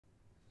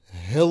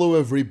Hello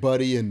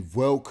everybody and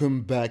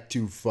welcome back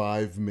to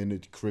 5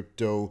 Minute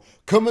Crypto,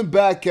 coming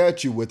back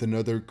at you with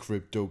another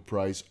crypto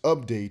price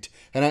update.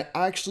 And I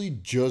actually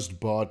just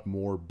bought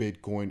more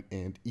Bitcoin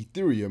and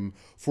Ethereum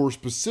for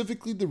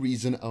specifically the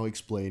reason I'll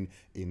explain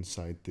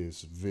inside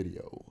this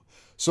video.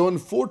 So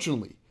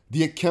unfortunately,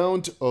 the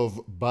account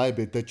of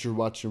Bybit that you're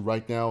watching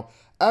right now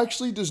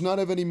actually does not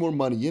have any more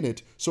money in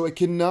it, so I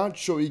cannot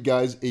show you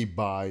guys a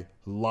buy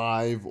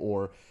live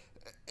or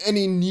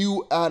any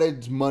new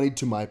added money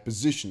to my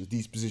positions.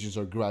 These positions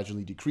are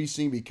gradually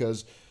decreasing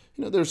because,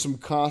 there's some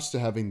cost to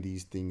having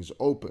these things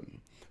open.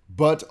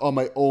 But on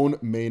my own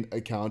main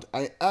account,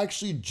 I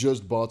actually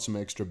just bought some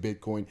extra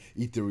Bitcoin,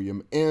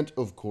 Ethereum, and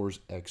of course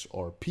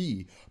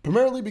XRP,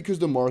 primarily because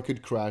the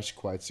market crashed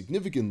quite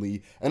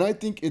significantly, and I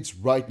think it's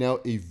right now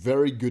a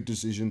very good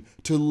decision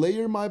to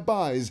layer my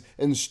buys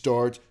and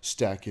start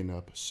stacking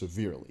up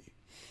severely.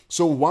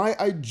 So why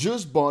I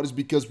just bought is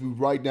because we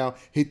right now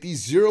hit the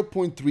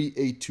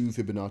 0.382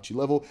 Fibonacci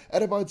level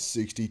at about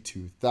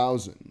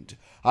 62,000.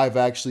 I've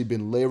actually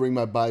been layering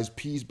my buys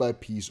piece by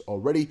piece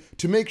already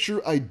to make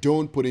sure I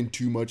don't put in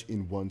too much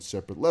in one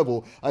separate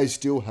level. I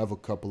still have a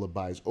couple of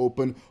buys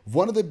open,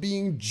 one of them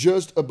being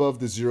just above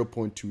the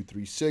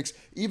 0.236,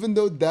 even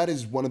though that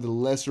is one of the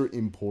lesser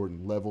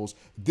important levels.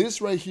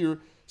 This right here,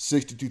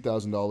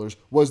 $62,000,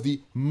 was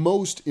the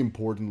most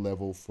important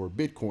level for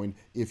Bitcoin,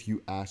 if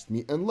you asked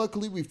me. And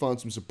luckily, we found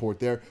some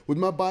support there, with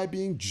my buy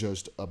being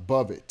just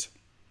above it.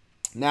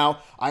 Now,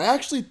 I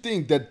actually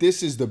think that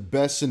this is the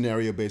best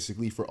scenario,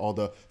 basically, for all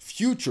the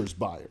futures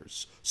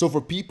buyers. So for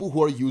people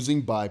who are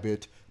using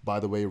Bybit, by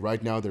the way,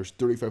 right now, there's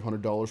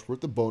 $3,500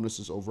 worth of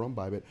bonuses over on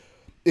Bybit.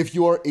 If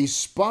you are a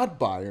spot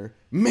buyer,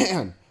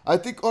 man, I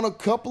think on a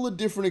couple of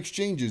different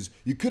exchanges,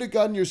 you could have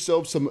gotten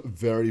yourself some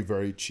very,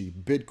 very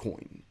cheap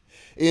Bitcoin.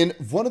 In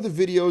one of the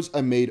videos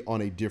I made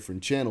on a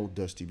different channel,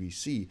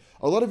 DustyVC,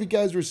 a lot of you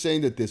guys were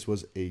saying that this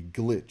was a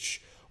glitch.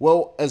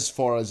 Well, as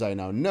far as I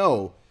now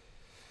know,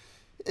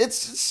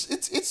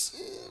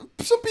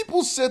 some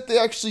people said they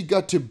actually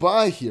got to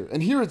buy here.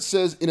 And here it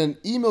says, in an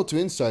email to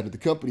Insider, the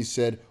company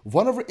said,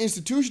 one of our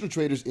institutional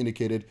traders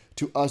indicated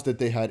to us that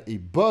they had a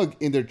bug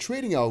in their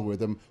trading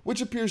algorithm,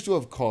 which appears to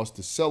have caused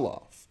the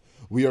sell-off.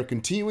 We are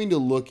continuing to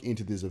look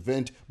into this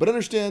event, but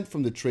understand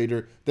from the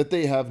trader that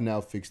they have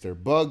now fixed their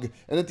bug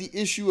and that the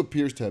issue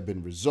appears to have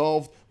been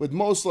resolved, with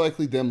most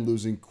likely them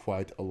losing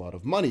quite a lot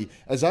of money,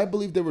 as I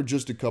believe there were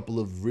just a couple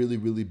of really,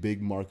 really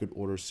big market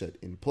orders set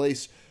in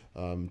place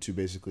to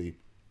basically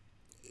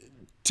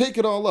take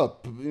it all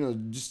up,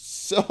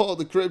 just sell all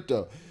the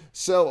crypto,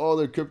 sell all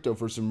their crypto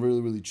for some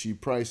really, really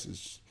cheap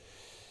prices,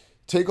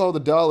 take all the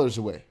dollars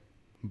away.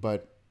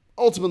 But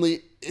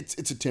ultimately,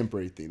 it's a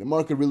temporary thing. The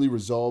market really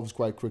resolves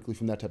quite quickly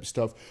from that type of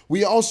stuff.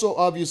 We also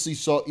obviously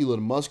saw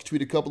Elon Musk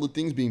tweet a couple of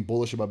things being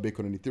bullish about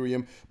Bitcoin and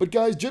Ethereum. But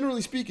guys,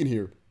 generally speaking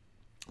here,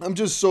 I'm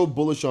just so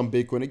bullish on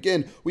Bitcoin.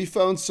 Again, we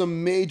found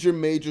some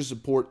major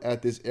support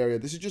at this area.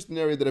 This is just an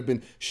area that I've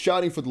been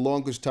shouting for the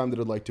longest time that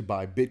I'd like to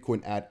buy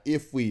Bitcoin at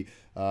if we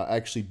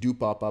actually do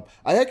pop up.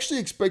 I actually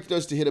expected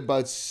us to hit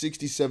about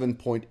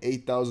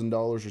 $67.8 thousand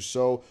or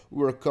so.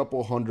 We were a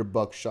couple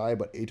 $100 shy,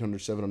 about $800,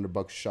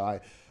 $700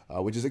 shy.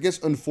 Which is, I guess,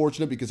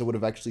 unfortunate because I would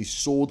have actually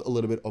sold a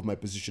little bit of my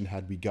position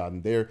had we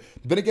gotten there.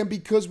 Then again,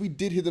 because we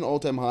did hit an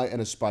all-time high and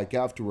a spike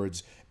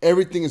afterwards,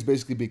 everything is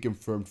basically being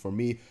confirmed for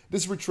me.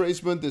 This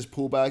retracement, this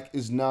pullback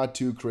is not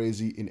too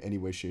crazy in any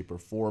way, shape, or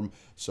form.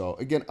 So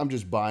again, I'm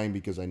just buying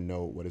because I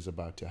know what is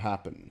about to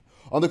happen.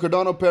 On the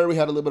Cardano pair, we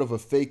had a little bit of a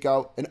fake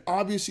out, and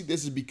obviously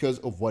this is because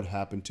of what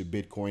happened to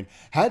Bitcoin.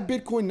 Had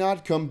Bitcoin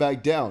not come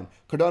back down,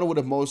 Cardano would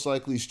have most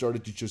likely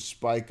started to just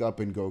spike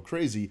up and go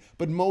crazy,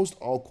 but most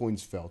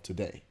altcoins fell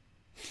today.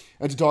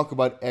 And to talk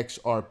about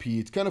XRP,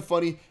 it's kind of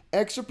funny.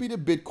 XRP to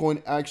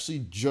Bitcoin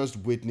actually just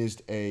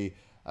witnessed a,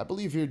 I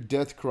believe here,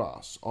 death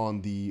cross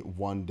on the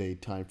one-day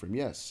time frame.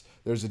 Yes,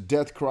 there's a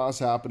death cross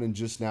happening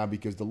just now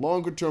because the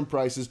longer-term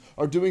prices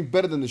are doing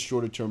better than the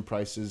shorter-term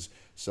prices.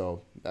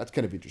 So that's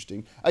kind of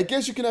interesting. I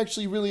guess you can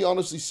actually really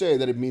honestly say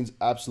that it means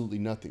absolutely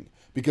nothing,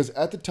 because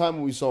at the time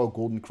when we saw a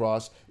golden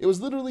cross, it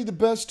was literally the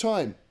best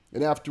time.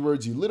 And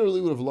afterwards, you literally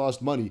would have lost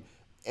money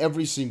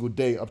every single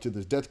day up to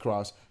this death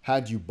cross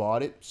had you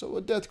bought it. So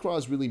a death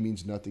cross really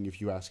means nothing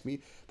if you ask me.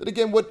 Then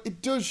again, what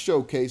it does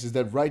showcase is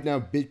that right now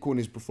Bitcoin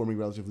is performing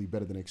relatively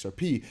better than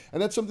XRP,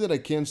 and that's something that I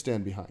can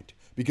stand behind,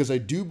 because I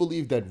do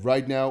believe that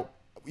right now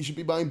we should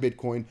be buying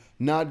Bitcoin,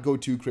 not go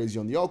too crazy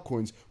on the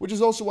altcoins, which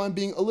is also why I'm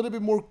being a little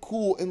bit more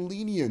cool and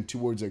lenient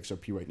towards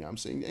XRP right now. I'm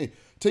saying, hey,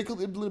 take a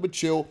little bit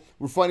chill.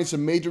 We're finding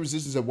some major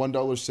resistance at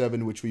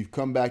 $1.07, which we've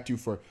come back to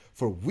for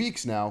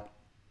weeks now.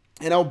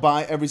 And I'll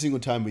buy every single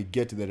time we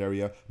get to that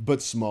area,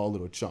 but small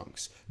little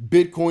chunks.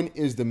 Bitcoin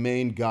is the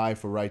main guy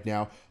for right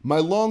now. My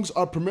longs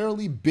are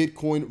primarily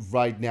Bitcoin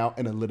right now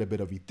and a little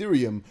bit of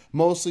Ethereum,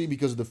 mostly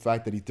because of the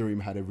fact that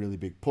Ethereum had a really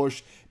big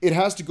push. It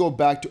has to go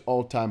back to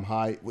all-time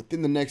high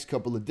within the next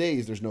couple of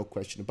days, there's no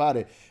question about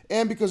it.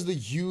 And because of the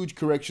huge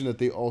correction that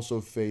they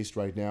also faced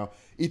right now,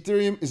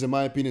 Ethereum is, in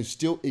my opinion,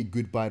 still a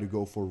good buy to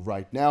go for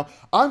right now.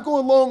 I'm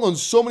going long on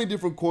so many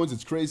different coins,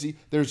 it's crazy.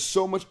 There's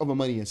so much of my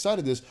money inside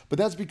of this, but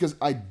that's because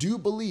I do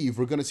believe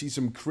we're going to see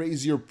some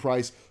crazier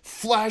price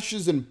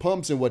flashes and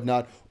pumps and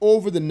whatnot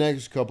over the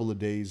next couple of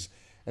days.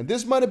 And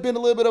this might have been a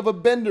little bit of a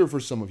bender for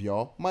some of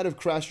y'all. Might have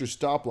crashed your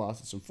stop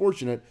loss. It's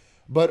unfortunate.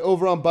 But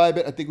over on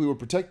Bybit, I think we were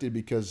protected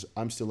because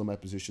I'm still in my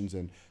positions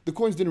and the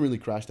coins didn't really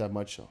crash that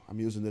much. So I'm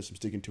using this, I'm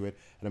sticking to it,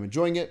 and I'm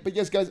enjoying it. But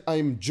yes, guys, I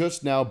am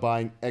just now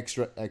buying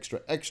extra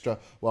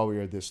while we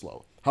are this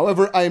low.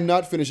 However, I am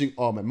not finishing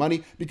all my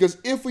money because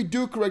if we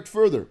do correct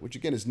further, which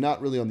again is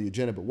not really on the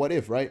agenda, but what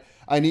if, right?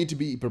 I need to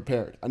be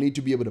prepared. I need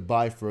to be able to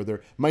buy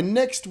further. My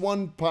next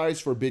one price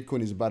for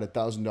Bitcoin is about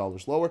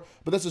 $1,000 lower,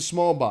 but that's a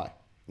small buy.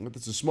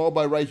 That's a small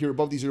buy right here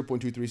above the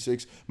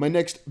 0.236. My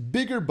next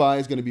bigger buy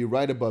is going to be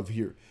right above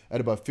here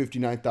at about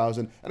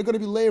 59,000. And I'm going to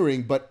be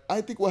layering, but I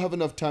think we'll have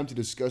enough time to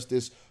discuss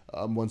this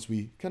once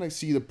we kind of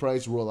see the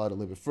price roll out a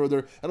little bit further.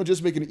 And I'll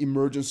just make an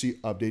emergency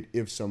update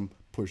if some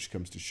push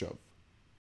comes to shove.